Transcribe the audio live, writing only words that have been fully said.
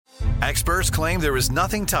Experts claim there is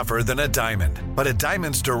nothing tougher than a diamond. But at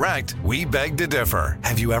Diamonds Direct, we beg to differ.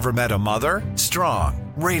 Have you ever met a mother?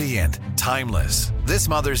 Strong, radiant, timeless. This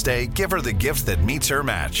Mother's Day, give her the gift that meets her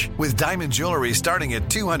match. With diamond jewelry starting at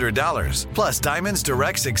 $200. Plus Diamonds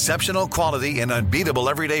Direct's exceptional quality and unbeatable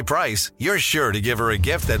everyday price, you're sure to give her a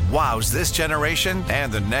gift that wows this generation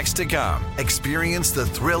and the next to come. Experience the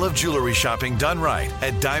thrill of jewelry shopping done right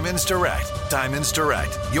at Diamonds Direct. Diamonds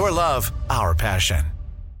Direct. Your love, our passion.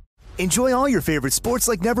 Enjoy all your favorite sports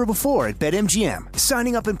like never before at BetMGM.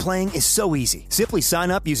 Signing up and playing is so easy. Simply sign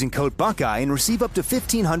up using code Buckeye and receive up to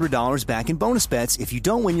 $1,500 back in bonus bets if you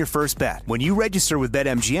don't win your first bet. When you register with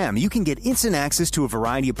BetMGM, you can get instant access to a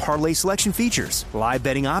variety of parlay selection features, live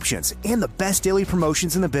betting options, and the best daily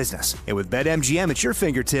promotions in the business. And with BetMGM at your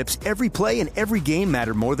fingertips, every play and every game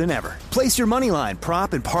matter more than ever. Place your moneyline,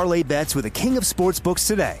 prop, and parlay bets with the king of sportsbooks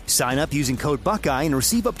today. Sign up using code Buckeye and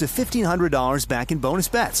receive up to $1,500 back in bonus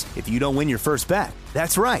bets if you don't win your first bet.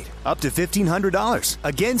 That's right, up to $1,500.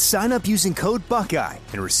 Again, sign up using code Buckeye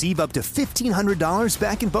and receive up to $1,500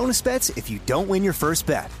 back in bonus bets if you don't win your first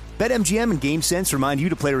bet. BetMGM and GameSense remind you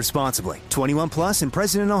to play responsibly. 21 plus and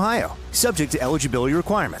present in Ohio. Subject to eligibility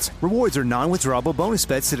requirements. Rewards are non-withdrawable bonus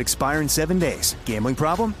bets that expire in 7 days. Gambling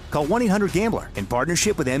problem? Call 1-800-GAMBLER in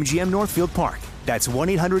partnership with MGM Northfield Park. That's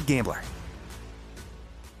 1-800-GAMBLER.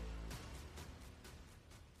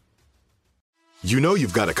 You know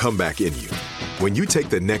you've got a comeback in you. When you take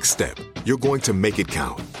the next step, you're going to make it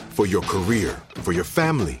count. For your career, for your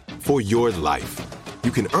family, for your life. You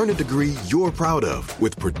can earn a degree you're proud of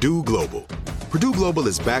with Purdue Global. Purdue Global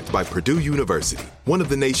is backed by Purdue University, one of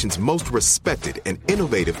the nation's most respected and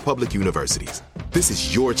innovative public universities. This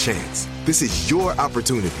is your chance. This is your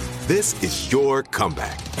opportunity. This is your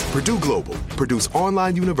comeback. Purdue Global, Purdue's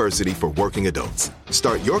online university for working adults.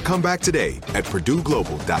 Start your comeback today at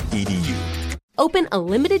purdueglobal.edu. Open a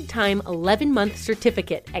limited-time 11-month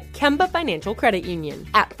certificate at Kemba Financial Credit Union.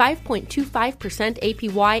 At 5.25%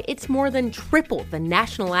 APY, it's more than triple the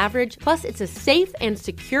national average, plus it's a safe and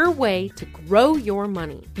secure way to grow your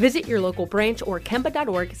money. Visit your local branch or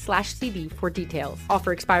kemba.org/CD for details.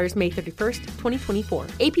 Offer expires May 31st, 2024.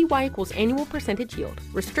 APY equals annual percentage yield.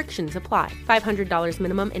 Restrictions apply. $500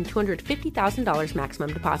 minimum and $250,000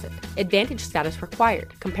 maximum deposit. Advantage status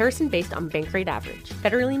required. Comparison based on bank rate average.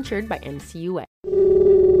 Federally insured by NCUA.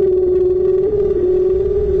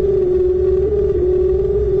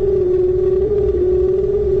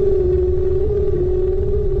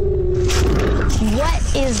 What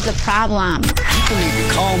is the problem? People need to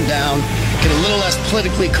calm down, get a little less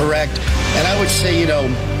politically correct, and I would say,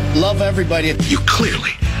 love everybody. You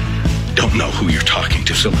clearly don't know who you're talking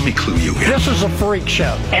to, so let me clue you in. This is a freak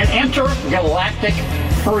show. An intergalactic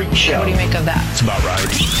freak show. What do you make of that? It's about right.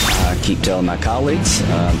 I keep telling my colleagues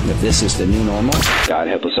that this is the new normal. God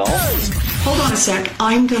help us all. Hold on a sec.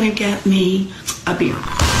 I'm going to get me a beer.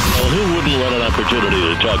 Well, who wouldn't want an opportunity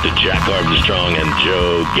to talk to Jack Armstrong and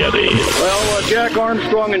Joe Getty? Well, Jack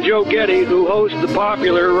Armstrong and Joe Getty, who host the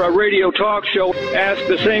popular radio talk show, ask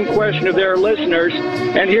the same question of their listeners,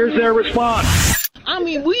 and here's their response. I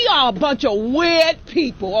mean, we are a bunch of weird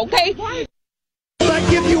people, okay? I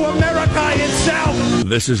give you America itself.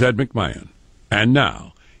 This is Ed McMahon. And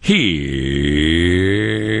now, here's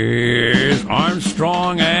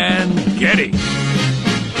Armstrong and Getty.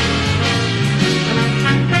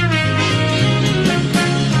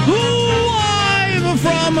 Live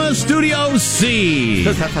from Studio C.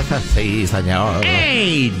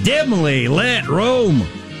 A dimly lit room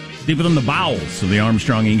deep within the bowels of the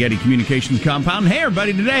Armstrong and Getty Communications compound. Hey,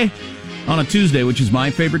 everybody, today on a Tuesday, which is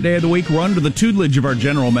my favorite day of the week, we're under the tutelage of our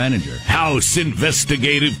general manager. House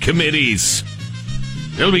investigative committees.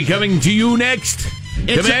 They'll be coming to you next.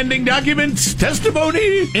 Demanding documents,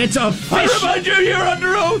 testimony. It's I remind you, you're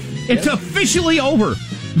under oath. It's officially over.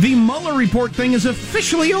 The Mueller report thing is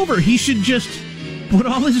officially over. He should just put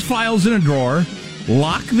all his files in a drawer,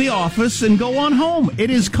 lock the office, and go on home.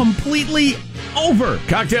 It is completely over.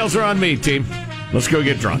 Cocktails are on me, team. Let's go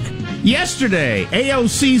get drunk. Yesterday,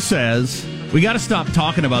 AOC says we got to stop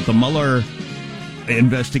talking about the Mueller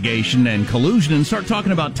investigation and collusion and start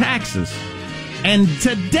talking about taxes. And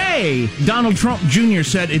today, Donald Trump Jr.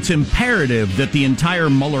 said it's imperative that the entire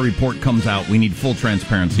Mueller report comes out. We need full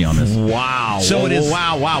transparency on this. Wow. So it is.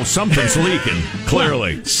 Wow. Something's leaking,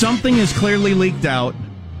 clearly. Well, something is clearly leaked out,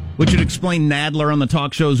 which would explain Nadler on the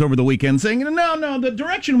talk shows over the weekend saying, no, the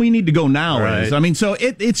direction we need to go now is. I mean, so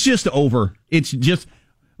it's just over. It's just,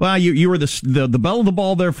 well, you were the belle of the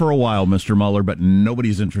ball there for a while, Mr. Mueller, but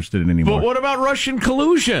nobody's interested in anymore. But what about Russian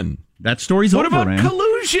collusion? That story's over, man. What about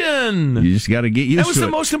collusion? You just got to get used to it. That was the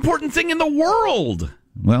most important thing in the world.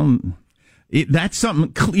 Well, That's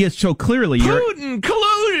something. So clearly, Putin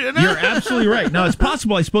collusion. You're absolutely right. Now, it's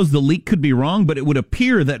possible. I suppose the leak could be wrong, but it would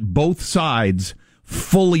appear that both sides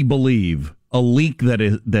fully believe a leak that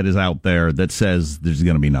is out there that says there's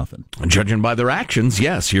going to be nothing. Judging by their actions,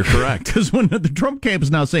 yes, you're correct. Because when the Trump camp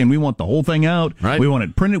is now saying we want the whole thing out, right. We want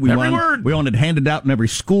it printed, we want it handed out in every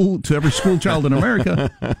school to every school child in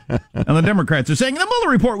America, and the Democrats are saying the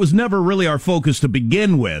Mueller report was never really our focus to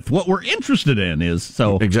begin with. What we're interested in is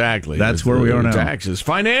exactly that's where we are now. Taxes,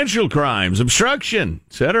 financial crimes, obstruction,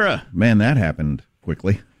 etc. Man, that happened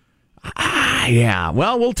quickly. Yeah,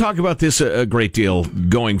 well, we'll talk about this a great deal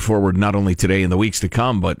going forward, not only today and the weeks to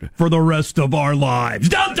come, but for the rest of our lives.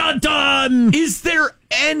 Dun, dun, dun! Is there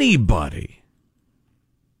anybody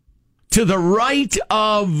to the right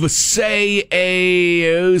of, say,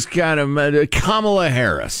 Kamala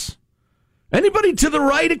Harris? Anybody to the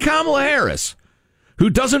right of Kamala Harris who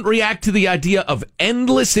doesn't react to the idea of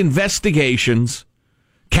endless investigations,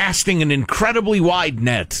 casting an incredibly wide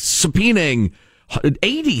net, subpoenaing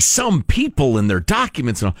 80-some people in their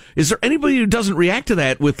documents and all. Is there anybody who doesn't react to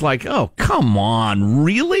that with like, oh, come on,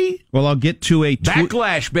 really? Well, I'll get to a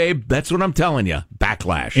backlash, babe. That's what I'm telling you.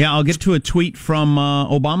 Backlash. Yeah, I'll get to a tweet from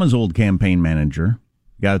Obama's old campaign manager,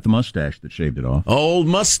 guy with the mustache that shaved it off. Old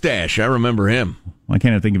mustache. I remember him. Why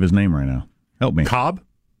can't I think of his name right now? Help me. Cobb?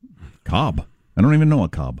 I don't even know a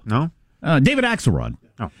Cobb. No? David Axelrod.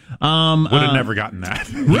 Oh. Would have never gotten that.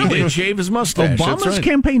 Really? He did shave his mustache. Obama's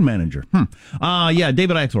campaign manager. Yeah,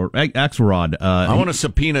 David Axelrod. I want to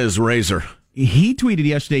subpoena his razor. He tweeted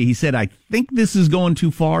yesterday, he said, I think this is going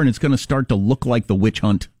too far and it's going to start to look like the witch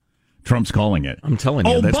hunt Trump's calling it. I'm telling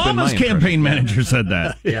you, that's been my Obama's campaign manager said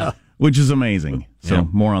that. Yeah. Which is amazing. So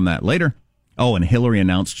more on that later. Oh, and Hillary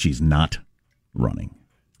announced she's not running.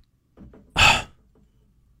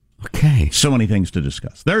 Okay. So many things to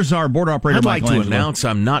discuss. There's our board operator, I'd like to announce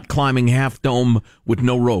I'm not climbing Half Dome with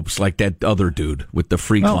no ropes like that other dude with the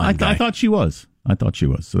free climb guy. I thought she was.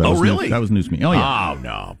 So that was really? That was news to me. Oh, yeah. Oh,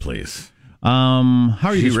 no, please. How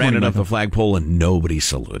are you? She ran it up the flagpole and nobody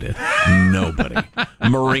saluted. Nobody.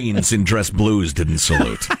 Marines in dress blues didn't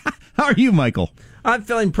salute. How are you, Michael? I'm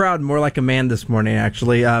feeling proud, more like a man this morning,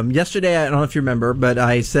 actually. Yesterday, I don't know if you remember, but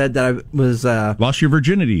I said that I was... Lost your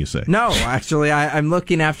virginity, you say? No, actually, I'm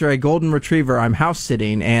looking after a golden retriever. I'm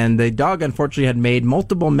house-sitting, and the dog, unfortunately, had made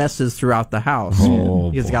multiple messes throughout the house.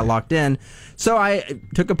 Because it got locked in. So I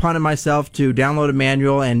took upon it myself to download a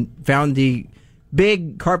manual and found the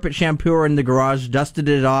big carpet shampooer in the garage, dusted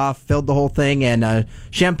it off, filled the whole thing, and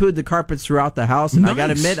shampooed the carpets throughout the house. And I got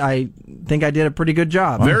to admit, I think I did a pretty good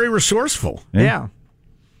job. Very resourceful. Yeah.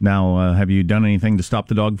 Now, have you done anything to stop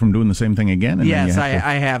the dog from doing the same thing again? And yes, I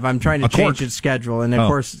have. I'm trying to change its schedule. And, of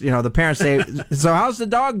course, the parents say, so how's the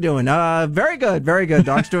dog doing? Very good, very good.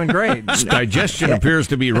 Dog's doing great. Its digestion appears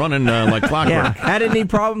to be running like clockwork. Yeah. Had any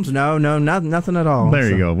problems? No, nothing at all. There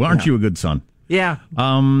you go. Well, aren't you a good son? Yeah.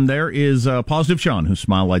 There is Positive Sean, whose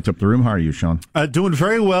smile lights up the room. How are you, Sean? Doing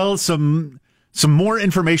very well. Some more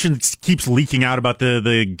information keeps leaking out about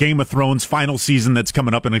the Game of Thrones final season that's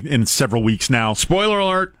coming up in several weeks now. Spoiler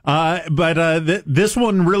alert. But this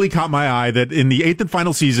one really caught my eye, that in the 8th and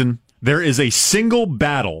final season, there is a single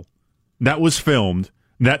battle that was filmed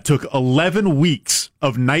that took 11 weeks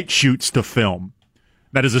of night shoots to film.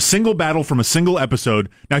 That is a single battle from a single episode.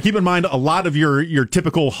 Now, keep in mind, a lot of your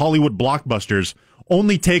typical Hollywood blockbusters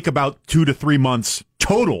only take about 2 to 3 months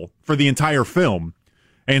total for the entire film.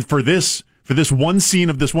 And for this one scene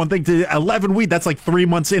of this one thing, to 11 weeks, that's like 3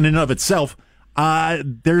 months in and of itself.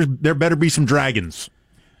 There better be some dragons.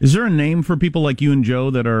 Is there a name for people like you and Joe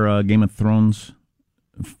that are Game of Thrones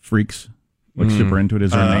freaks? Like super into it?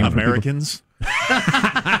 Is there a name Americans? For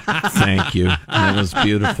people? Thank you. That was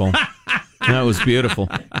beautiful. That was beautiful.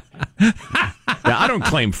 Now, I don't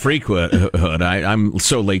claim freakhood. I'm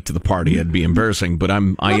so late to the party, it'd be embarrassing, but I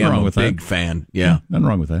am a big fan. Yeah. Nothing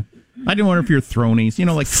wrong with that. I didn't wonder if you're thronies.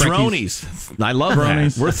 Like Thronies. I love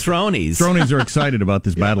thronies. That. We're thronies. Thronies are excited about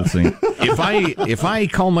this battle scene. If I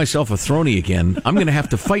call myself a throny again, I'm going to have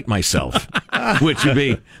to fight myself, which would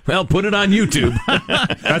be, well, put it on YouTube.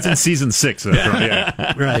 That's in season 6.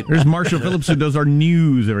 Yeah. Right. There's Marshall Phillips, who does our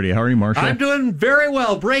news every day. How are you, Marshall? I'm doing very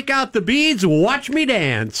well. Break out the beads, watch me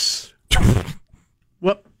dance.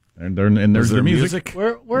 What? And there's their music.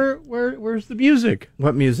 Where's the music?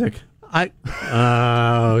 What music?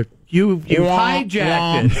 You've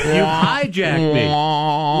hijacked it. You've hijacked me.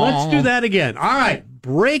 Let's do that again. All right.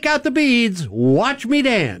 Break out the beads. Watch me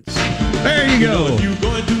dance. There you go.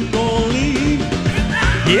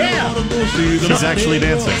 Yeah. He's actually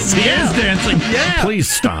dancing. He is dancing. Yeah. Please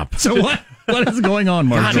stop. So what is going on,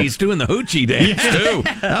 Mark? God, he's doing the hoochie dance, too.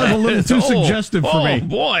 That was a little too suggestive for me. Oh,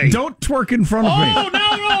 boy. Don't twerk in front of me. Oh, no.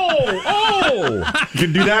 You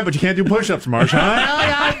can do that, but you can't do push-ups, Marsh,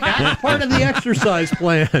 huh? That's part of the exercise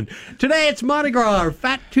plan. Today it's Mardi Gras, or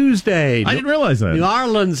Fat Tuesday. I didn't realize that. New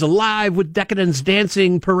Orleans alive with decadence,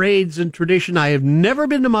 dancing, parades, and tradition. I have never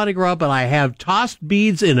been to Mardi Gras, but I have tossed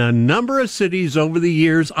beads in a number of cities over the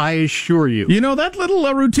years, I assure you. You know, that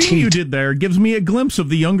little routine you did there gives me a glimpse of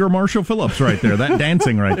the younger Marshall Phillips right there. That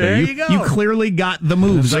dancing right there. There you go. You clearly got the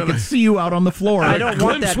moves. I could see you out on the floor. I don't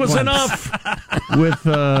want that was glimpse. enough.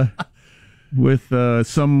 With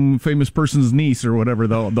some famous person's niece or whatever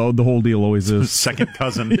the whole deal always is. Second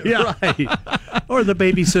cousin. Yeah. Right. Or the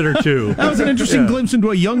babysitter, too. That was an interesting glimpse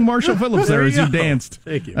into a young Marshall Phillips there as you danced.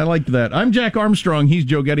 Thank you. I liked that. I'm Jack Armstrong. He's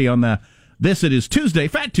Joe Getty on this. It is Tuesday,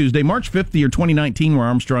 Fat Tuesday, March 5th, the year 2019. We're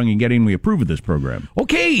Armstrong and Getty, and we approve of this program.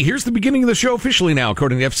 Okay, here's the beginning of the show officially now,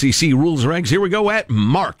 according to FCC rules and regs. Here we go at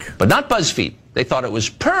Mark. But not BuzzFeed. They thought it was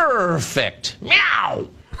perfect. Meow!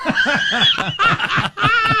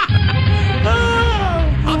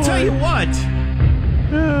 I'll tell you what.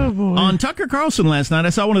 On Tucker Carlson last night, I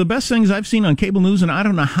saw one of the best things I've seen on cable news, and I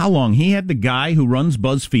don't know how long. He had the guy who runs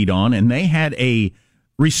BuzzFeed on, and they had a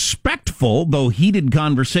respectful, though heated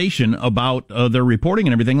conversation about their reporting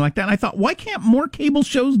and everything like that. And I thought, why can't more cable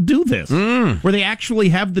shows do this? Where they actually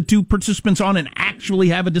have the two participants on and actually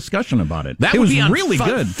have a discussion about it. That it would was be on really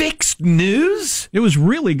good. Fixed News? It was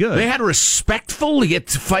really good. They had a respectful, yet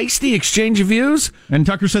feisty exchange of views. And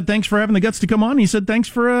Tucker said, thanks for having the guts to come on. He said, thanks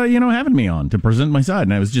for having me on to present my side.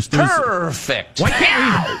 And I was just... Perfect. Why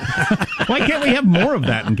can't we have more of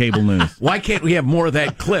that in cable news? Why can't we have more of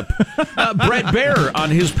that clip? Brett Baer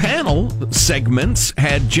on his panel segments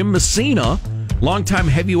had Jim Messina, longtime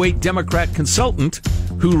heavyweight Democrat consultant,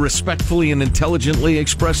 who respectfully and intelligently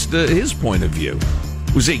expressed his point of view.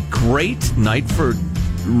 It was a great night for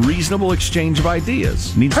reasonable exchange of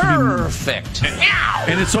ideas. Perfect.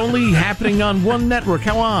 And it's only happening on one network.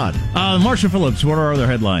 How odd. Marshall Phillips, what are our other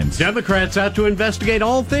headlines? Democrats out to investigate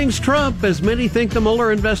all things Trump, as many think the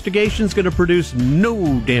Mueller investigation is going to produce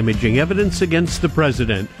no damaging evidence against the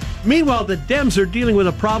president. Meanwhile, the Dems are dealing with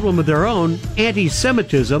a problem of their own,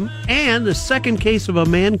 anti-Semitism, and the second case of a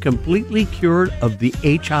man completely cured of the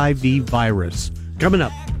HIV virus. Coming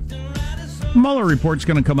up. Mueller report's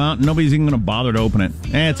going to come out, and nobody's even going to bother to open it.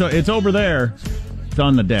 It's over there. It's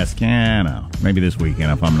on the desk. I know. Maybe this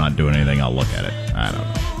weekend, if I'm not doing anything, I'll look at it. I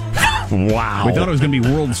don't know. Wow. We thought it was going to be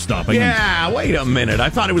world stopping. Yeah, wait a minute. I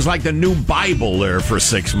thought it was like the new Bible there for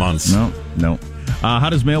 6 months. No. How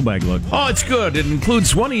does mailbag look? Oh, it's good. It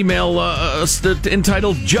includes one email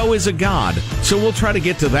entitled "Joe is a God," so we'll try to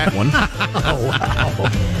get to that one.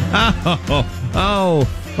 Oh,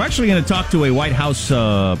 we're actually going to talk to a White House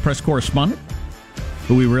press correspondent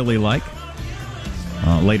who we really like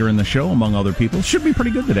later in the show, among other people. Should be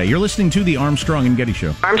pretty good today. You're listening to the Armstrong and Getty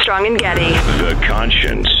Show. Armstrong and Getty. The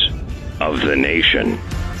conscience of the nation.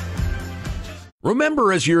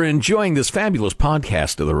 Remember, as you're enjoying this fabulous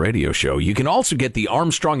podcast of the radio show, you can also get the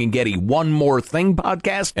Armstrong and Getty One More Thing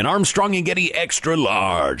podcast and Armstrong and Getty Extra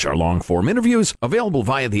Large, our long-form interviews, available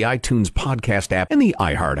via the iTunes podcast app and the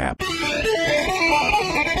iHeart app.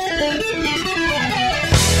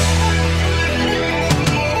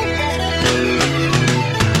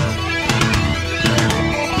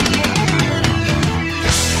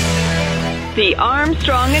 The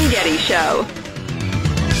Armstrong and Getty Show.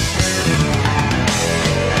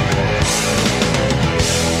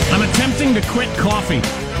 I'm attempting to quit coffee.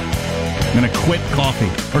 I'm going to quit coffee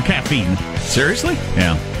or caffeine. Seriously?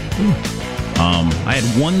 Yeah. I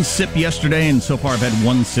had one sip yesterday, and so far I've had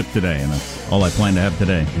one sip today, and that's all I plan to have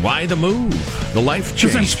today. Why the move? The life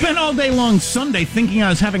change? Because I spent all day long Sunday thinking I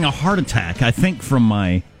was having a heart attack, I think from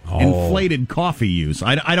my inflated coffee use.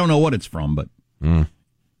 I don't know what it's from, but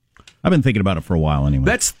I've been thinking about it for a while anyway.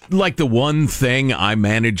 That's like the one thing I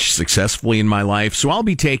managed successfully in my life, so I'll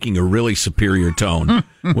be taking a really superior tone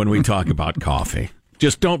when we talk about coffee.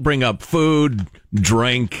 Just don't bring up food,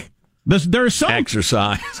 drink, there are some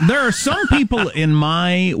exercise. There are some people in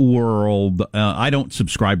my world, I don't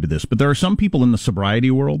subscribe to this, but there are some people in the sobriety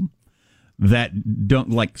world that don't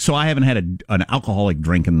like, so I haven't had an alcoholic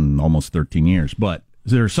drink in almost 13 years, but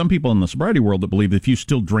there are some people in the sobriety world that believe that if you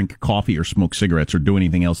still drink coffee or smoke cigarettes or do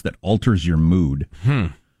anything else that alters your mood,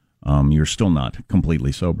 you're still not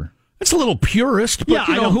completely sober. It's a little purist, but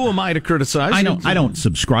who am I to criticize? I don't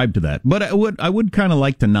subscribe to that, but I would kind of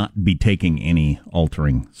like to not be taking any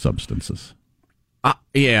altering substances.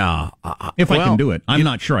 If I can do it. I'm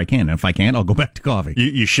not sure I can. If I can't, I'll go back to coffee.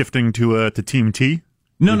 You shifting to Team T?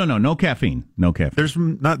 No caffeine. No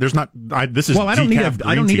caffeine. This is well, I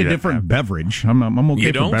don't need a different beverage. I'm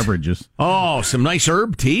okay for beverages. Oh, some nice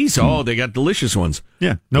herb teas. Oh, they got delicious ones.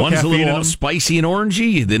 Yeah, no one's caffeine a little spicy and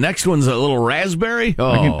orangey. The next one's a little raspberry.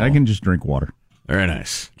 Oh, I can just drink water. Very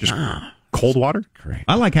nice. Just cold water. Great.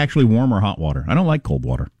 I like actually warm or hot water. I don't like cold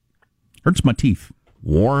water. Hurts my teeth.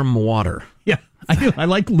 Warm water. Yeah, I do. I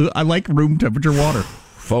like room temperature water,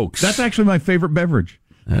 folks. That's actually my favorite beverage.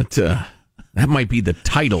 That might be the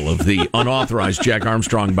title of the unauthorized Jack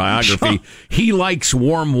Armstrong biography. He likes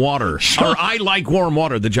warm water. Or I like warm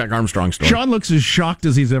water, the Jack Armstrong story. Sean looks as shocked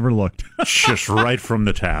as he's ever looked. Just right from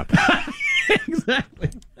the tap. Exactly.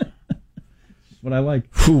 What I like.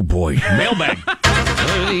 Oh, boy. Mailbag.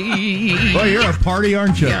 Well, you're a party,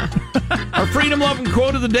 aren't you? Yeah. Our freedom-loving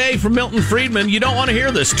quote of the day from Milton Friedman. You don't want to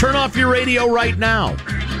hear this. Turn off your radio right now.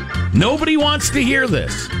 Nobody wants to hear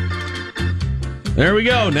this. There we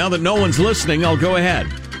go. Now that no one's listening, I'll go ahead.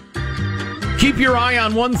 Keep your eye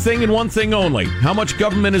on one thing and one thing only. How much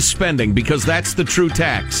government is spending, because that's the true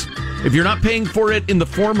tax. If you're not paying for it in the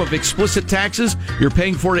form of explicit taxes, you're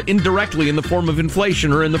paying for it indirectly in the form of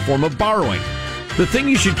inflation or in the form of borrowing. The thing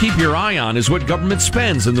you should keep your eye on is what government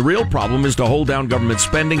spends, and the real problem is to hold down government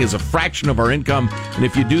spending as a fraction of our income, and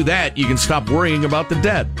if you do that, you can stop worrying about the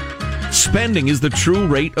debt. Spending is the true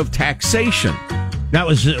rate of taxation. That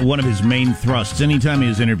was one of his main thrusts. Anytime he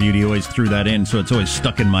was interviewed, he always threw that in, so it's always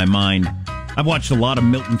stuck in my mind. I've watched a lot of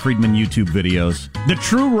Milton Friedman YouTube videos. The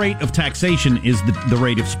true rate of taxation is the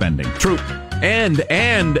rate of spending. True. And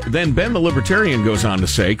then Ben the Libertarian goes on to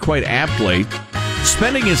say, quite aptly,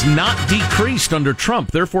 spending is not decreased under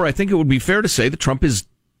Trump. Therefore, I think it would be fair to say that Trump is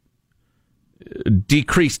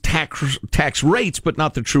decreased tax rates, but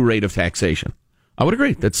not the true rate of taxation. I would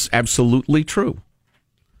agree. That's absolutely true.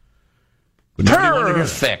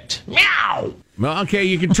 Perfect. Meow. Well, okay,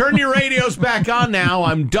 you can turn your radios back on now.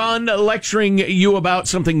 I'm done lecturing you about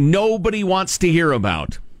something nobody wants to hear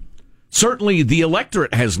about. Certainly, the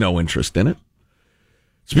electorate has no interest in it.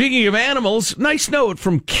 Speaking of animals, nice note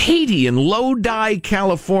from Katie in Lodi,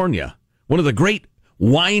 California, one of the great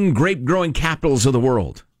wine grape growing capitals of the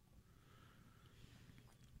world.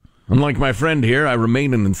 Unlike my friend here, I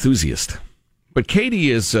remain an enthusiast. But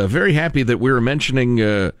Katie is very happy that we were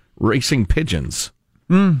mentioning racing pigeons.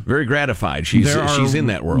 Very gratified. She's in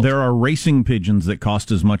that world. There are racing pigeons that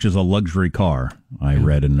cost as much as a luxury car, I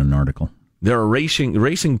read in an article. There are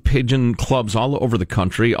racing pigeon clubs all over the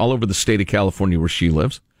country, all over the state of California where she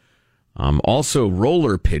lives. Also,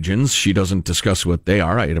 roller pigeons. She doesn't discuss what they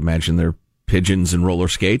are. I'd imagine they're pigeons and roller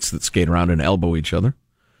skates that skate around and elbow each other.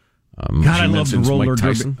 God, I love the roller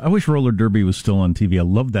derby. I wish roller derby was still on TV. I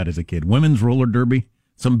loved that as a kid. Women's roller derby.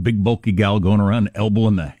 Some big bulky gal going around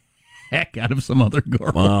elbowing the heck out of some other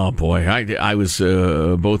girl. Oh, boy. I was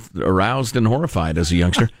both aroused and horrified as a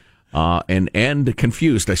youngster and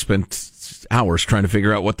confused. I spent hours trying to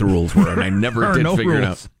figure out what the rules were, and I never did figure it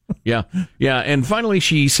out. Yeah. And finally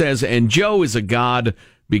she says, and Joe is a god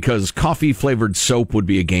because coffee-flavored soap would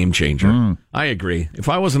be a game changer. I agree. If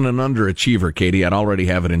I wasn't an underachiever, Katie, I'd already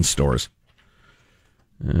have it in stores.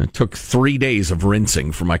 It took 3 days of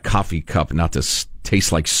rinsing for my coffee cup not to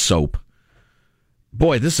taste like soap.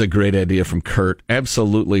 Boy, this is a great idea from Kurt.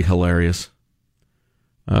 Absolutely hilarious.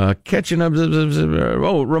 Catching up.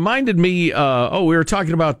 Reminded me. We were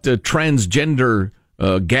talking about transgender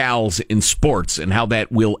gals in sports and how that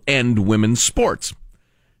will end women's sports.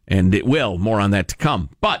 And it will. More on that to come.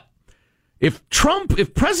 But if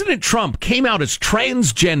President Trump came out as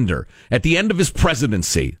transgender at the end of his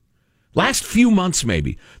presidency, last few months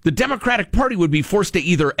maybe, the Democratic Party would be forced to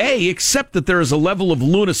either A, accept that there is a level of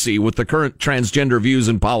lunacy with the current transgender views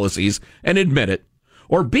and policies and admit it,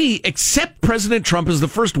 or B, accept President Trump as the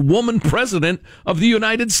first woman president of the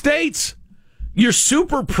United States. Your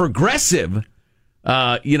super progressive,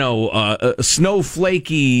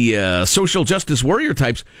 snowflakey social justice warrior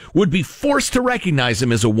types would be forced to recognize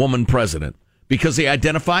him as a woman president because he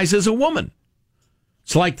identifies as a woman.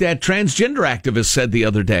 It's like that transgender activist said the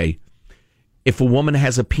other day. If a woman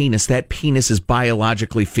has a penis, that penis is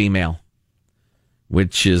biologically female,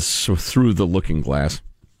 which is through the looking glass.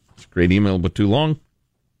 It's a great email, but too long.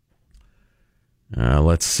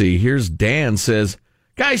 Let's see. Here's Dan says,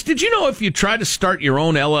 guys, did you know if you try to start your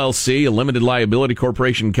own LLC, a limited liability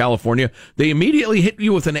corporation in California, they immediately hit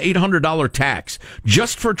you with an $800 tax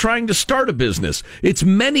just for trying to start a business? It's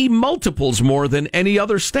many multiples more than any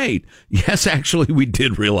other state. Yes, actually, we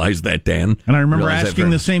did realize that, Dan. And I remember asking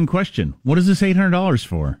the same question. What is this $800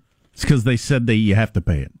 for? It's because they said that you have to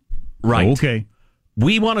pay it. Right. Oh, okay.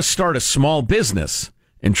 We want to start a small business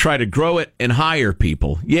and try to grow it and hire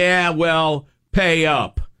people. Yeah, well, pay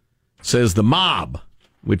up, says the mob.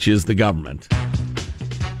 which is the government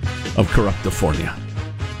of Corruptifornia.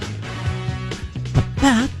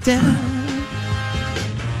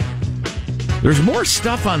 There's more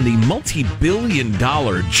stuff on the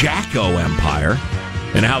multi-billion-dollar Jacko empire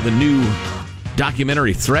and how the new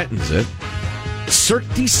documentary threatens it. Cirque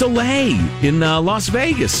du Soleil in Las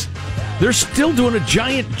Vegas. They're still doing a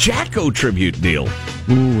giant Jacko tribute deal.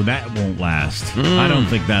 Ooh, that won't last. I don't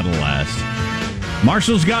think that'll last.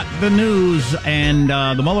 Marshall's got the news, and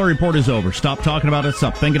the Mueller report is over. Stop talking about it.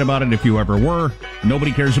 Stop thinking about it if you ever were.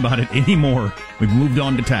 Nobody cares about it anymore. We've moved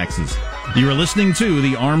on to taxes. You are listening to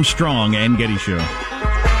the Armstrong and Getty Show.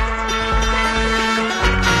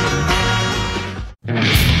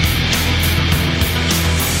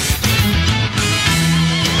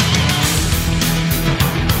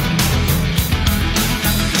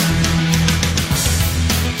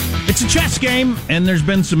 It's a chess game, and there's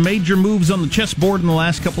been some major moves on the chessboard in the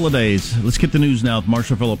last couple of days. Let's get the news now with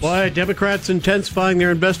Marshall Phillips. Why Democrats intensifying their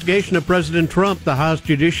investigation of President Trump. The House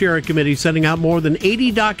Judiciary Committee sending out more than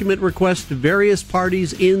 80 document requests to various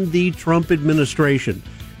parties in the Trump administration.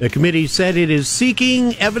 The committee said it is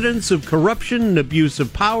seeking evidence of corruption and abuse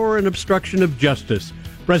of power and obstruction of justice.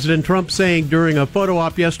 President Trump saying during a photo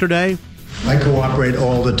op yesterday, I cooperate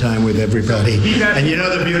all the time with everybody. And you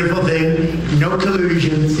know the beautiful thing? No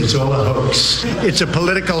collusion. It's all a hoax. It's a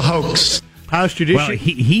political hoax. House Judiciary.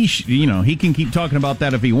 Well, he can keep talking about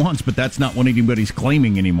that if he wants, but that's not what anybody's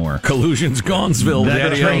claiming anymore. Collusion's Gonzville.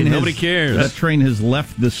 Nobody cares. That train has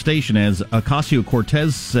left the station, as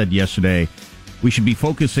Ocasio-Cortez said yesterday. We should be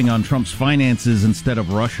focusing on Trump's finances instead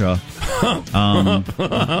of Russia.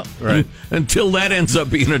 Right. Until that ends up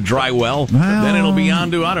being a dry well, then it'll be on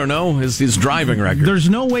to, I don't know, his driving record. There's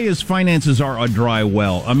no way his finances are a dry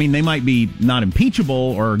well. I mean, they might be not impeachable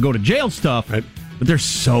or go to jail stuff, right, but there's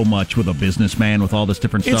so much with a businessman with all this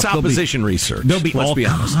different stuff. It's opposition research. There'll be all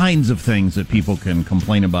kinds of things that people can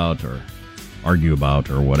complain about or argue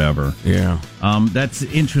about or whatever. Yeah. That's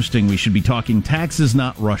interesting. We should be talking taxes,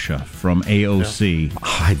 not Russia, from AOC. Yeah.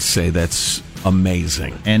 I'd say that's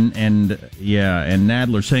amazing. And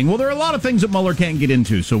Nadler saying, well, there are a lot of things that Mueller can't get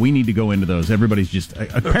into, so we need to go into those. Everybody's just,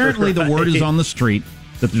 apparently the word is on the street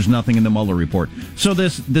that there's nothing in the Mueller report. So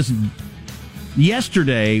this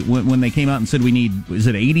yesterday, when they came out and said we need, is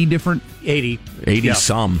it 80 different? 80 yeah.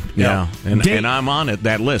 Some, yeah. And I'm on it,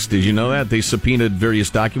 that list. Did you know that? They subpoenaed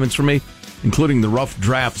various documents from me, including the rough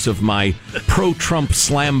drafts of my pro-Trump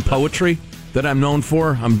slam poetry that I'm known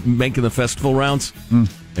for. I'm making the festival rounds,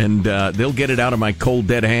 and they'll get it out of my cold,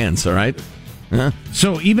 dead hands, all right? Huh?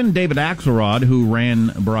 So even David Axelrod, who ran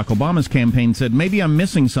Barack Obama's campaign, said, maybe I'm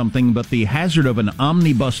missing something, but the hazard of an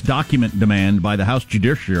omnibus document demand by the House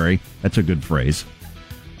Judiciary, that's a good phrase,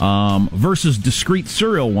 versus discrete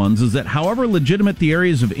serial ones, is that however legitimate the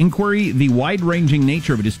areas of inquiry, the wide-ranging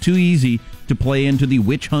nature of it is too easy to play into the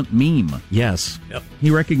witch hunt meme. Yes. Yep.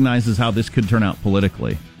 He recognizes how this could turn out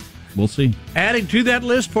politically. We'll see. Adding to that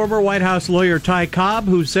list, former White House lawyer Ty Cobb,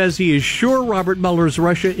 who says he is sure Robert Mueller's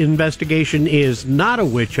Russia investigation is not a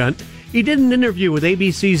witch hunt. He did an interview with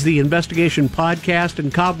ABC's The Investigation podcast,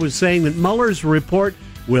 and Cobb was saying that Mueller's report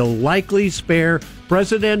will likely spare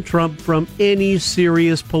President Trump from any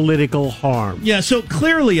serious political harm. Yeah, so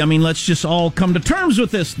clearly, I mean, let's just all come to terms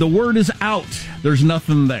with this. The word is out. There's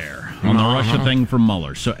nothing there on the Russia thing from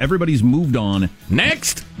Mueller. So everybody's moved on.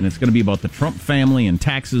 Next! And it's going to be about the Trump family and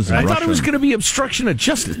taxes. And I Russia. thought it was going to be obstruction of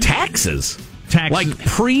justice. Taxes. Like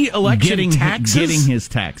pre-election taxes? Getting his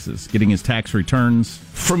taxes. Getting his tax returns.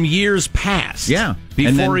 From years past. Yeah.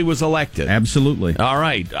 Before he was elected. Absolutely. All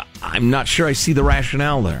right. I'm not sure I see the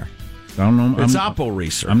rationale there. I don't know. It's Oppo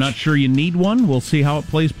research. I'm not sure you need one. We'll see how it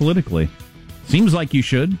plays politically. Seems like you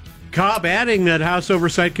should. Cobb adding that House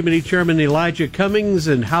Oversight Committee Chairman Elijah Cummings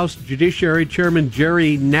and House Judiciary Chairman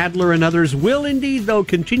Jerry Nadler and others will indeed, though,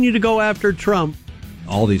 continue to go after Trump.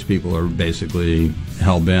 All these people are basically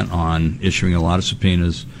hell-bent on issuing a lot of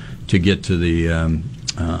subpoenas to get to the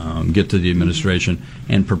administration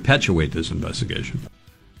and perpetuate this investigation.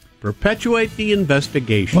 Perpetuate the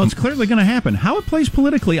investigation. Well, it's clearly going to happen. How it plays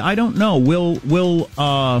politically, I don't know.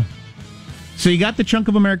 So you got the chunk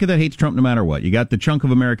of America that hates Trump no matter what. You got the chunk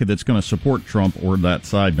of America that's going to support Trump or that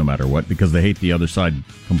side no matter what because they hate the other side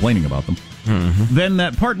complaining about them. Mm-hmm. Then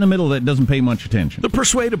that part in the middle that doesn't pay much attention. The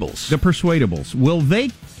persuadables.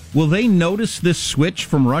 Will they notice this switch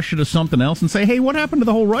from Russia to something else and say, hey, what happened to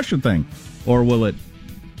the whole Russia thing? Or will it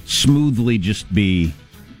smoothly just be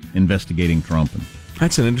investigating Trump?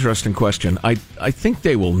 That's an interesting question. I think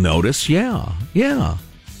they will notice. Yeah, I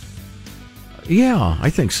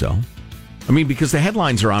think so. I mean, because the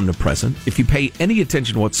headlines are omnipresent. If you pay any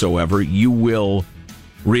attention whatsoever, you will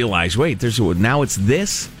realize, wait, now it's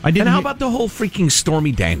this? And how about the whole freaking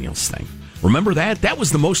Stormy Daniels thing? Remember that? That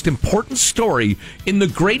was the most important story in the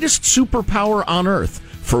greatest superpower on earth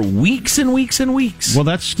for weeks and weeks and weeks. Well,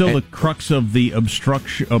 that's still the crux of the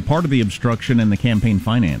obstruction, part of the obstruction and the campaign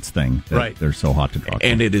finance thing. Right. They're so hot to talk about.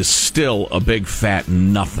 And it is still a big fat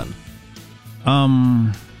nothing.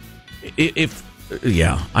 In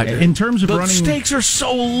terms of the running, stakes are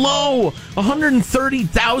so low.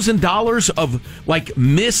 $130,000 of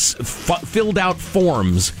filled out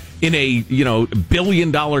forms in a $1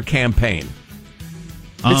 billion campaign.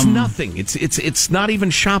 It's nothing. It's not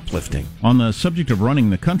even shoplifting. On the subject of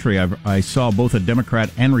running the country, I saw both a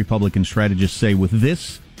Democrat and Republican strategist say, with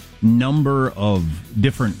this number of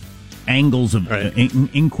different angles of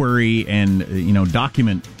inquiry and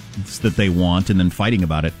documents that they want, and then fighting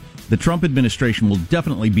about it, the Trump administration will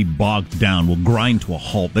definitely be bogged down, will grind to a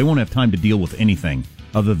halt. They won't have time to deal with anything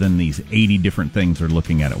other than these 80 different things they're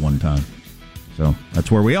looking at one time. So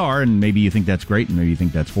that's where we are, and maybe you think that's great, and maybe you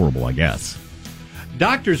think that's horrible, I guess.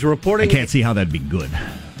 Doctors reporting... I can't see how that'd be good.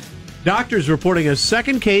 Doctors reporting a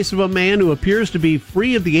second case of a man who appears to be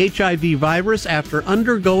free of the HIV virus after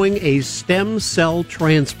undergoing a stem cell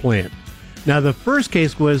transplant. Now, the first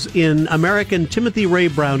case was in American Timothy Ray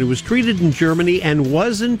Brown, who was treated in Germany and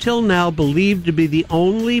was until now believed to be the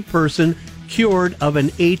only person cured of an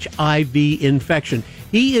HIV infection.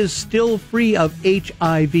 He is still free of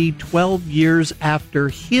HIV 12 years after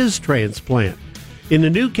his transplant. In a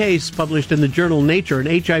new case published in the journal Nature, an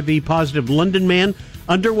HIV-positive London man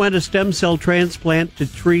underwent a stem cell transplant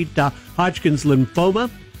to treat Hodgkin's lymphoma,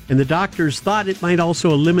 and the doctors thought it might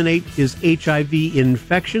also eliminate his HIV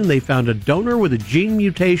infection. They found a donor with a gene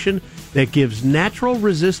mutation that gives natural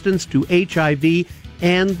resistance to HIV,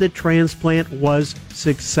 and the transplant was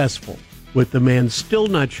successful, with the man still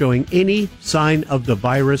not showing any sign of the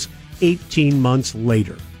virus 18 months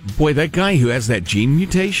later. Boy, that guy who has that gene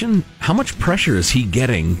mutation, how much pressure is he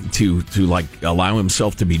getting to allow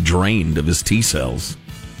himself to be drained of his T cells?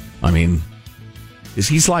 I mean,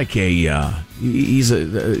 he's like he's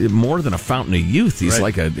more than a fountain of youth. He's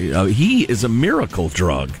like he is a miracle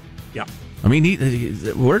drug. Yeah. I mean,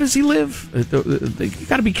 where does he live? You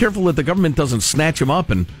got to be careful that the government doesn't snatch him up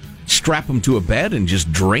and strap him to a bed and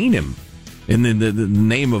just drain him in the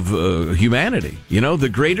name of humanity. The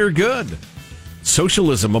greater good.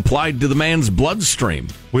 Socialism applied to the man's bloodstream.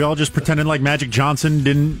 We all just pretended like Magic Johnson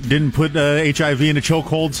didn't put HIV in a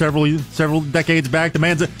chokehold several decades back. The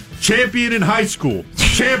man's a champion in high school,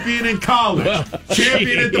 champion in college,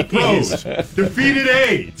 champion at the pros, defeated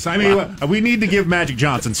AIDS. I mean, we need to give Magic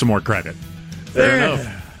Johnson some more credit.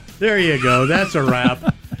 There you go. That's a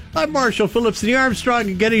wrap. I'm Marshall Phillips, the Armstrong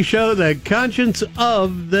and Getty Show, the conscience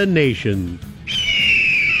of the nation.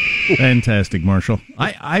 Fantastic, Marshall.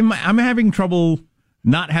 I'm having trouble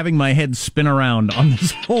not having my head spin around on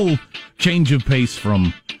this whole change of pace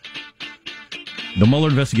from the Mueller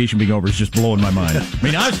investigation being over is just blowing my mind. I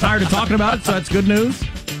mean, I was tired of talking about it, so that's good news.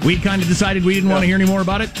 We kind of decided we didn't want to hear any more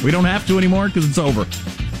about it. We don't have to anymore because it's over.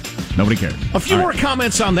 Nobody cares. A few more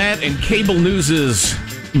comments on that and cable news's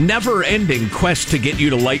never-ending quest to get you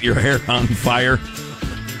to light your hair on fire.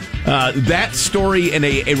 That story and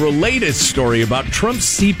a related story about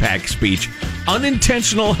Trump's CPAC speech.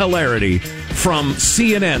 Unintentional hilarity from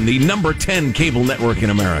CNN, the number 10 cable network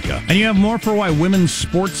in America. And you have more for why women's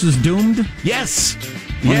sports is doomed? Yes.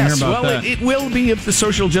 Yes. Well, it will be if the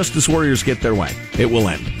social justice warriors get their way. It will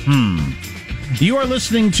end. You are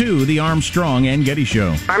listening to the Armstrong and Getty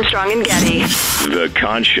Show. Armstrong and Getty. The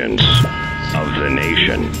conscience of the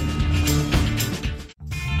nation.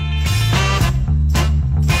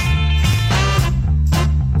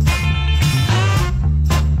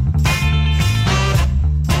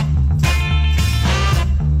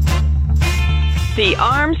 The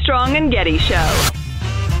Armstrong and Getty Show.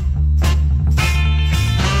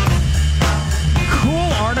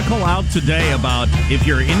 Cool article out today about if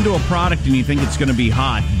you're into a product and you think it's going to be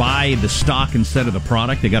hot, buy the stock instead of the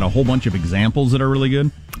product. They got a whole bunch of examples that are really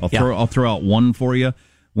good. I'll throw out one for you.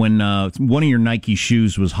 When one of your Nike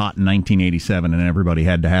shoes was hot in 1987 and everybody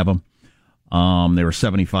had to have them, they were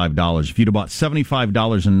 $75. If you'd have bought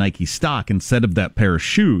 $75 in Nike stock instead of that pair of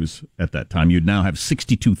shoes at that time, you'd now have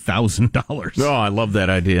 $62,000. Oh, I love that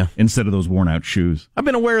idea. Instead of those worn-out shoes. I've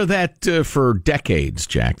been aware of that for decades,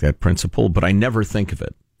 Jack, that principle, but I never think of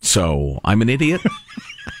it. So I'm an idiot,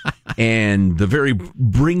 and the very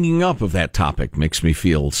bringing up of that topic makes me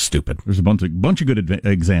feel stupid. There's a bunch of good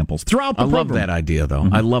examples throughout the program. I love that idea, though.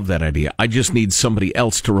 Mm-hmm. I love that idea. I just need somebody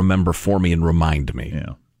else to remember for me and remind me.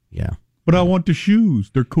 Yeah. Yeah. But I want the shoes.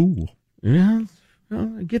 They're cool. Yeah.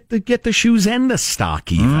 Get the shoes and the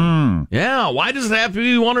stock even. Yeah, why does it have to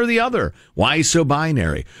be one or the other? Why so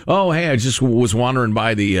binary? Oh, hey, I just was wandering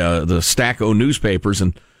by the stack of newspapers,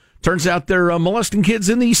 and turns out they're molesting kids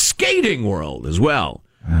in the skating world as well.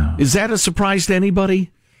 Oh. Is that a surprise to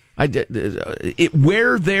anybody?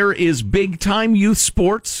 Where there is big-time youth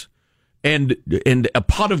sports and a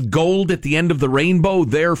pot of gold at the end of the rainbow,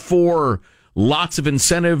 therefore lots of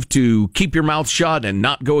incentive to keep your mouth shut and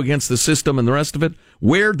not go against the system and the rest of it.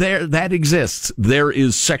 Where that exists, there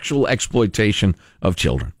is sexual exploitation of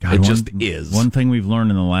children. God, it just is. One thing we've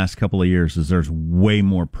learned in the last couple of years is there's way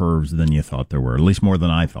more pervs than you thought there were, at least more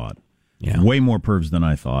than I thought. Yeah. Way more pervs than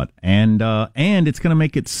I thought. And it's going to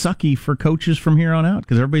make it sucky for coaches from here on out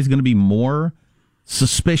because everybody's going to be more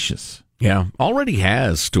suspicious. Yeah, already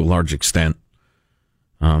has to a large extent.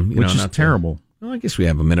 Which is terrible. Well, I guess we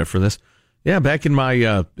have a minute for this. Yeah, back in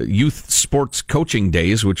my youth sports coaching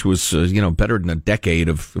days, which was, better than a decade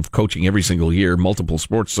of coaching every single year, multiple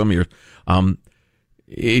sports some years,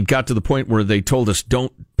 it got to the point where they told us,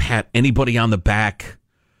 don't pat anybody on the back.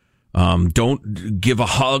 Don't give a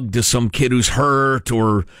hug to some kid who's hurt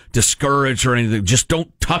or discouraged or anything. Just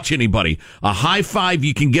don't touch anybody. A high five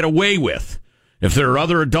you can get away with. If there are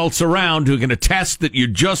other adults around who can attest that you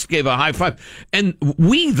just gave a high five. And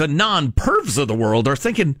we, the non-pervs of the world, are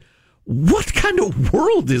thinking, what kind of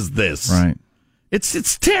world is this? Right.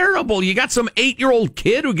 It's terrible. You got some 8-year-old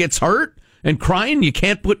kid who gets hurt and crying. You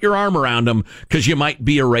can't put your arm around him because you might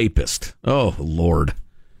be a rapist. Oh, Lord.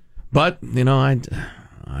 But, I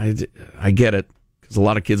get it because a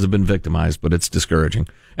lot of kids have been victimized, but it's discouraging.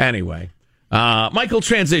 Anyway, Michael,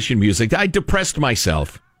 transition music. I depressed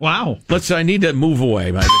myself. Wow. I need to move away.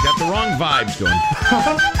 I got the wrong vibes going.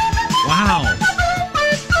 Wow.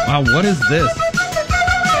 Wow, what is this?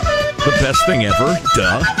 The best thing ever.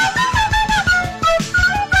 Duh.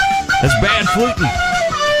 That's bad fluting.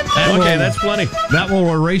 That's plenty. That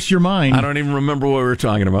will erase your mind. I don't even remember what we were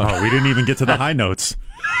talking about. Oh, we didn't even get to the high notes.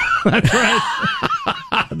 That's right.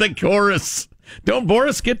 The chorus. Don't bore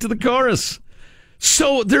us. Get to the chorus.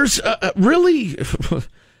 So there's a really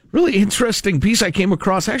interesting piece I came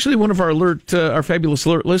across. Actually, one of our fabulous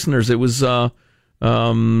alert listeners. It was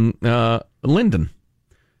Lyndon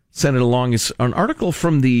sent it along. It's an article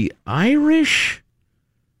from the Irish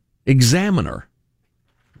Examiner.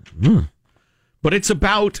 But it's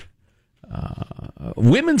about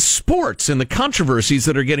women's sports and the controversies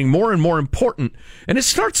that are getting more and more important. And it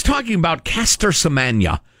starts talking about Caster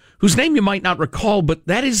Semenya, whose name you might not recall, but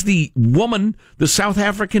that is the woman, the South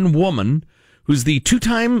African woman, who's the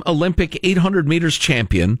 2-time Olympic 800 meters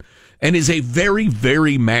champion and is a very,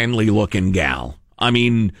 very manly-looking gal. I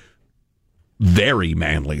mean, very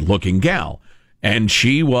manly-looking gal. And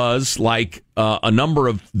she was, like a number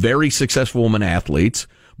of very successful women athletes,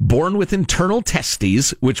 born with internal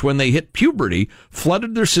testes, which when they hit puberty,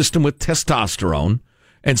 flooded their system with testosterone.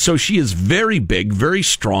 And so she is very big, very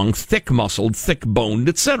strong, thick-muscled, thick-boned,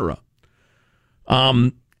 etc.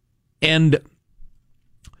 And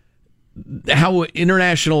how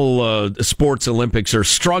international sports Olympics are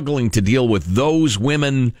struggling to deal with those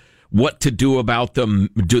women, what to do about them.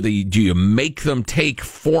 Do you make them take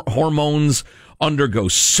hormones, undergo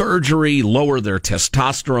surgery, lower their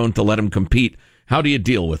testosterone to let them compete? How do you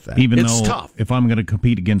deal with that? It's tough. If I'm going to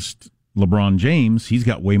compete against LeBron James, he's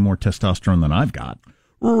got way more testosterone than I've got.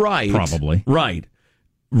 Right. Probably. Right.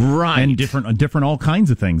 And different all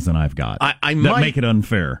kinds of things than I've got that make it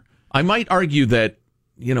unfair. I might argue that,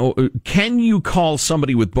 can you call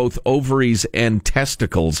somebody with both ovaries and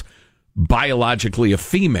testicles biologically a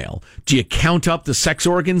female? Do you count up the sex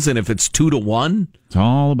organs, and if it's 2 to 1? It's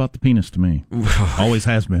all about the penis to me. Always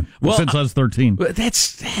has been. Since I was 13. Okay.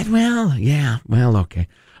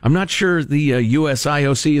 I'm not sure the US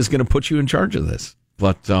IOC is going to put you in charge of this.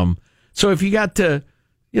 But, so if you got to,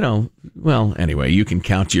 anyway, you can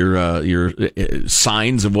count your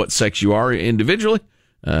signs of what sex you are individually,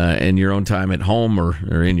 in your own time at home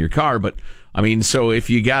or in your car. But, I mean, so if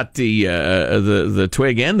you got the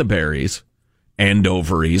twig and the berries and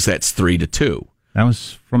ovaries, that's 3 to 2. That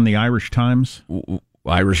was from the Irish Times?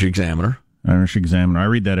 Irish Examiner. Irish Examiner. I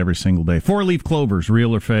read that every single day. 4-leaf clovers,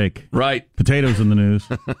 real or fake? Right. Potatoes in the news.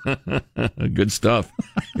 Good stuff.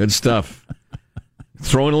 Good stuff.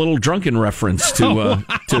 Throwing a little drunken reference to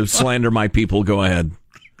slander my people. Go ahead.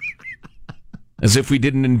 As if we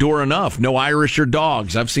didn't endure enough. No Irish or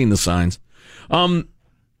dogs. I've seen the signs. So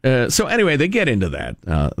anyway, they get into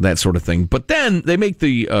that sort of thing. But then they make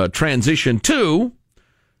the transition to,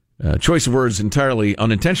 choice of words entirely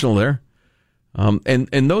unintentional there,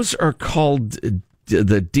 and those are called the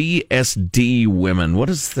DSD women. What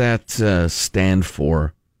does that stand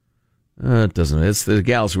for? It doesn't. It's the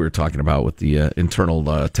gals we were talking about with the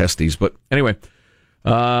internal testes. But anyway,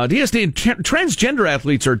 DSD and transgender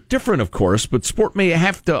athletes are different, of course, but sport may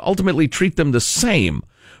have to ultimately treat them the same.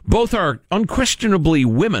 Both are unquestionably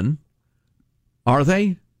women. Are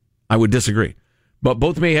they? I would disagree. But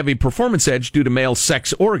both may have a performance edge due to male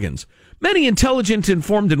sex organs. Many intelligent,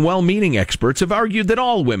 informed, and well-meaning experts have argued that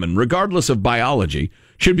all women, regardless of biology,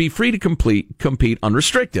 should be free to compete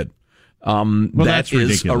unrestricted. That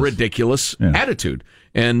is a ridiculous attitude.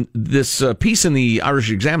 And this piece in the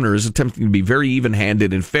Irish Examiner is attempting to be very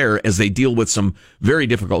even-handed and fair as they deal with some very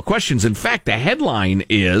difficult questions. In fact, the headline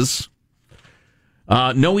is,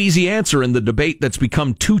 no easy answer in the debate that's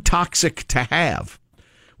become too toxic to have.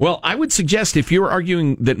 Well, I would suggest if you're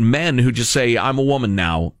arguing that men who just say, I'm a woman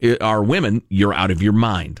now, are women, you're out of your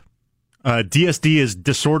mind. DSD is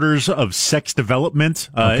disorders of sex development.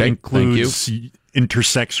 Includes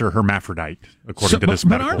intersex or hermaphrodite, according to this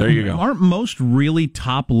medical. There you go. Aren't most really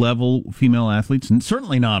top-level female athletes, and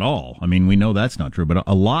certainly not all, I mean, we know that's not true, but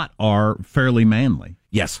a lot are fairly manly.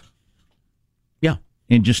 Yes. Yeah.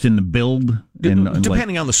 And just in the build.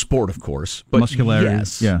 Depending on the sport, of course. But muscularity.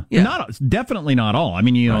 Yes. Yeah. Definitely not all. I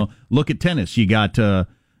mean, look at tennis. You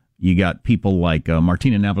got people like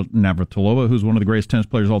Martina Navratilova, who's one of the greatest tennis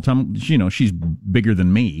players of all time. She's bigger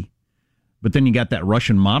than me. But then you got that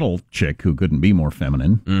Russian model chick who couldn't be more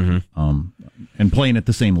feminine, and playing at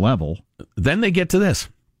the same level. Then they get to this.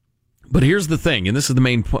 But here's the thing, and this is the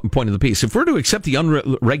main point of the piece. If we're to accept the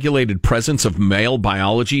unregulated presence of male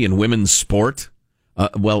biology in women's sport,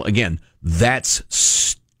 well, again, that's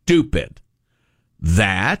stupid.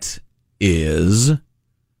 That is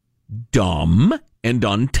dumb and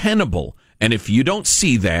untenable. And if you don't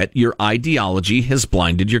see that, your ideology has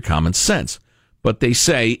blinded your common sense. But they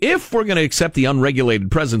say, if we're going to accept the unregulated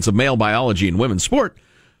presence of male biology in women's sport,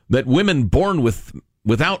 that women born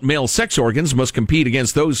without male sex organs must compete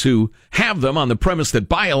against those who have them on the premise that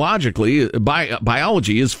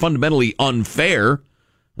biology is fundamentally unfair.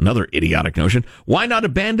 Another idiotic notion. Why not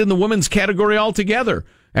abandon the women's category altogether?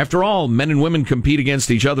 After all, men and women compete against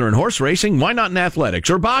each other in horse racing. Why not in athletics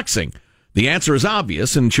or boxing? The answer is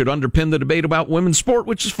obvious and should underpin the debate about women's sport,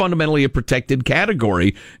 which is fundamentally a protected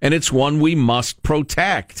category, and it's one we must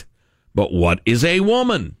protect. But what is a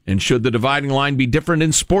woman? And should the dividing line be different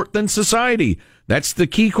in sport than society? That's the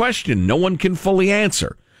key question no one can fully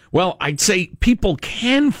answer. Well, I'd say people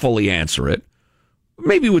can fully answer it,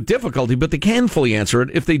 maybe with difficulty, but they can fully answer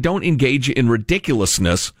it if they don't engage in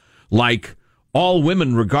ridiculousness like all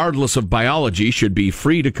women, regardless of biology, should be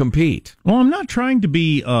free to compete. Well, I'm not trying to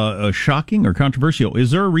be shocking or controversial.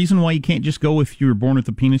 Is there a reason why you can't just go if you were born with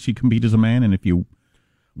a penis, you compete as a man, and if you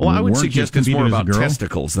I would suggest it's more about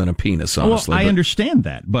testicles than a penis, honestly. Well, I understand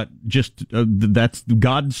that, but just that's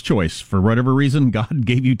God's choice. For whatever reason, God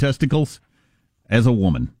gave you testicles as a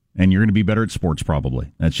woman, and you're going to be better at sports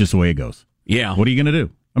probably. That's just the way it goes. Yeah. What are you going to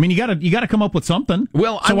do? I mean, you got to come up with something.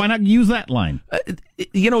 Well, so why not use that line?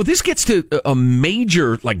 This gets to a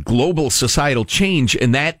major global societal change,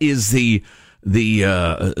 and that is the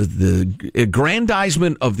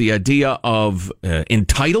aggrandizement of the idea of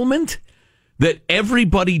entitlement, that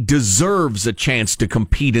everybody deserves a chance to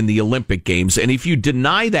compete in the Olympic Games. And if you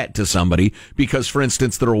deny that to somebody because, for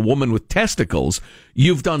instance, they're a woman with testicles,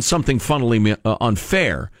 you've done something fundamentally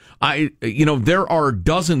unfair. There are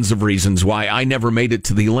dozens of reasons why I never made it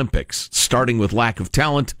to the Olympics, starting with lack of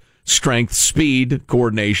talent, strength, speed,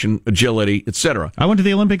 coordination, agility, etc. I went to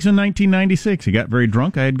the Olympics in 1996. I got very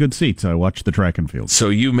drunk. I had good seats. I watched the track and field. So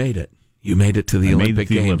you made it. You made it to the Olympic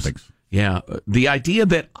Games. Olympics. Yeah. The idea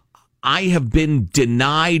that I have been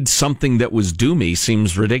denied something that was due me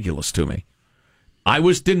seems ridiculous to me. I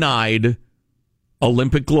was denied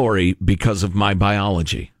Olympic glory because of my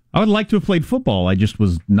biology. I would like to have played football. I just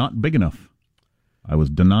was not big enough. I was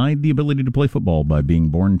denied the ability to play football by being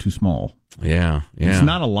born too small. Yeah. It's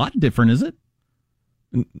not a lot different, is it?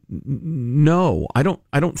 No, I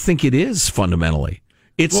don't think it is fundamentally.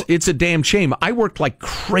 It's a damn shame. I worked like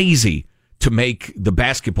crazy to make the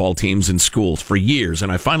basketball teams in schools for years,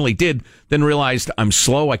 and I finally did, then realized I'm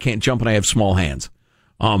slow, I can't jump, and I have small hands.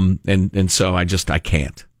 And so I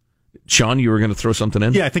can't. Sean, you were going to throw something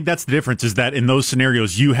in? Yeah, I think that's the difference, is that in those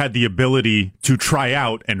scenarios, you had the ability to try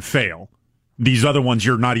out and fail. These other ones,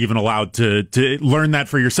 you're not even allowed to learn that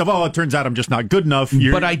for yourself. Oh, it turns out I'm just not good enough.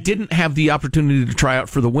 But I didn't have the opportunity to try out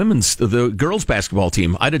for the girls' basketball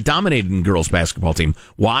team. I'd have dominated in the girls' basketball team.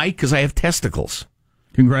 Why? Because I have testicles.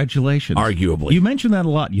 Congratulations. Arguably. You mentioned that a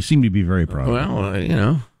lot. You seem to be very proud.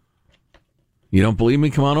 Well, you don't believe me?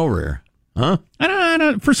 Come on over here. Huh? I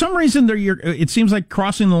don't, for some reason, it seems like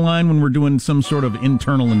crossing the line when we're doing some sort of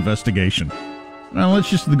internal investigation. Now, let's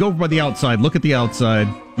just go by the outside. Look at the outside.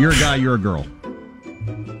 You're a guy, you're a girl.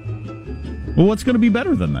 Well, what's going to be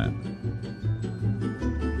better than that?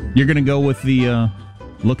 You're going to go with the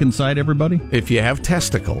look inside everybody? If you have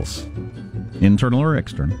testicles, internal or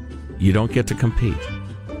external, you don't get to compete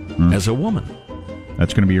as a woman.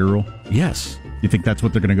 That's going to be your rule? Yes. You think that's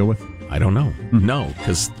what they're going to go with? I don't know. No,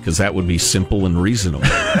 because that would be simple and reasonable.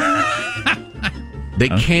 They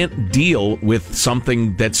can't deal with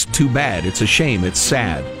something that's too bad. It's a shame. It's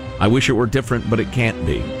sad. I wish it were different, but it can't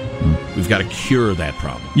be. We've got to cure that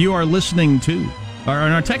problem. You are listening to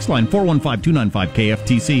our text line,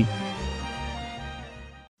 415-295-KFTC.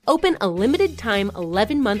 Open a limited-time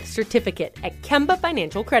 11-month certificate at Kemba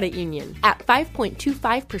Financial Credit Union. At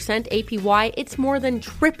 5.25% APY, it's more than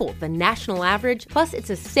triple the national average, plus it's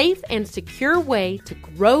a safe and secure way to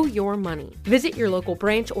grow your money. Visit your local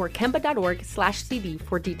branch or kemba.org/CD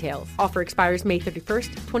for details. Offer expires May 31st,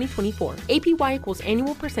 2024. APY equals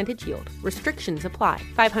annual percentage yield. Restrictions apply.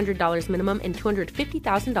 $500 minimum and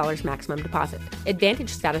 $250,000 maximum deposit. Advantage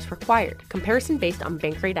status required. Comparison based on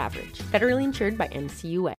bank rate average. Federally insured by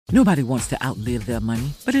NCUA. Nobody wants to outlive their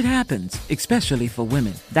money, but it happens, especially for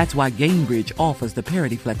women. That's why Gainbridge offers the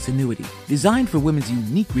Parity Flex annuity, designed for women's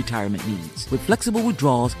unique retirement needs, with flexible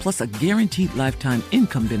withdrawals plus a guaranteed lifetime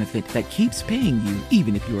income benefit that keeps paying you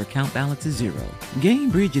even if your account balance is zero.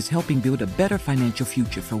 Gainbridge is helping build a better financial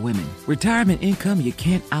future for women. Retirement income you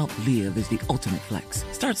can't outlive is the ultimate flex.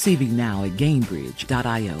 Start saving now at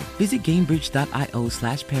Gainbridge.io. Visit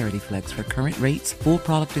Gainbridge.io/ParityFlex for current rates, full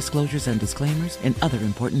product disclosures and disclaimers, and other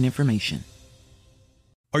important information.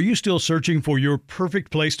 Are you still searching for your perfect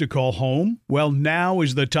place to call home? Well, now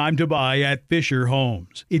is the time to buy at Fisher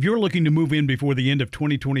Homes. If you're looking to move in before the end of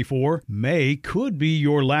 2024, May could be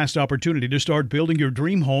your last opportunity to start building your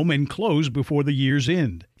dream home and close before the year's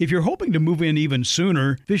end. If you're hoping to move in even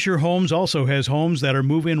sooner, Fisher Homes also has homes that are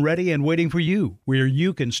move-in ready and waiting for you, where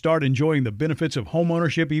you can start enjoying the benefits of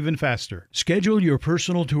homeownership even faster. Schedule your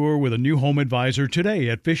personal tour with a new home advisor today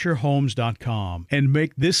at FisherHomes.com and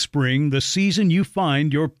make this spring the season you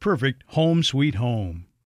find your perfect home sweet home.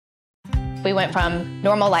 We went from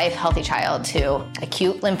normal life, healthy child to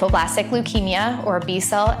acute lymphoblastic leukemia, or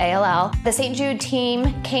B-cell ALL. The St. Jude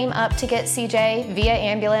team came up to get CJ via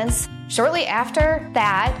ambulance. Shortly after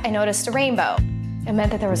that, I noticed a rainbow. It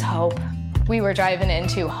meant that there was hope. We were driving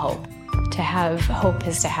into hope. To have hope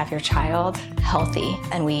is to have your child healthy,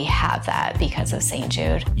 and we have that because of St.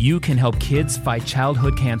 Jude. You can help kids fight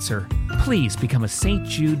childhood cancer. Please become a St.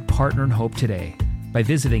 Jude Partner in Hope today by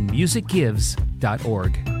visiting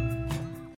musicgives.org.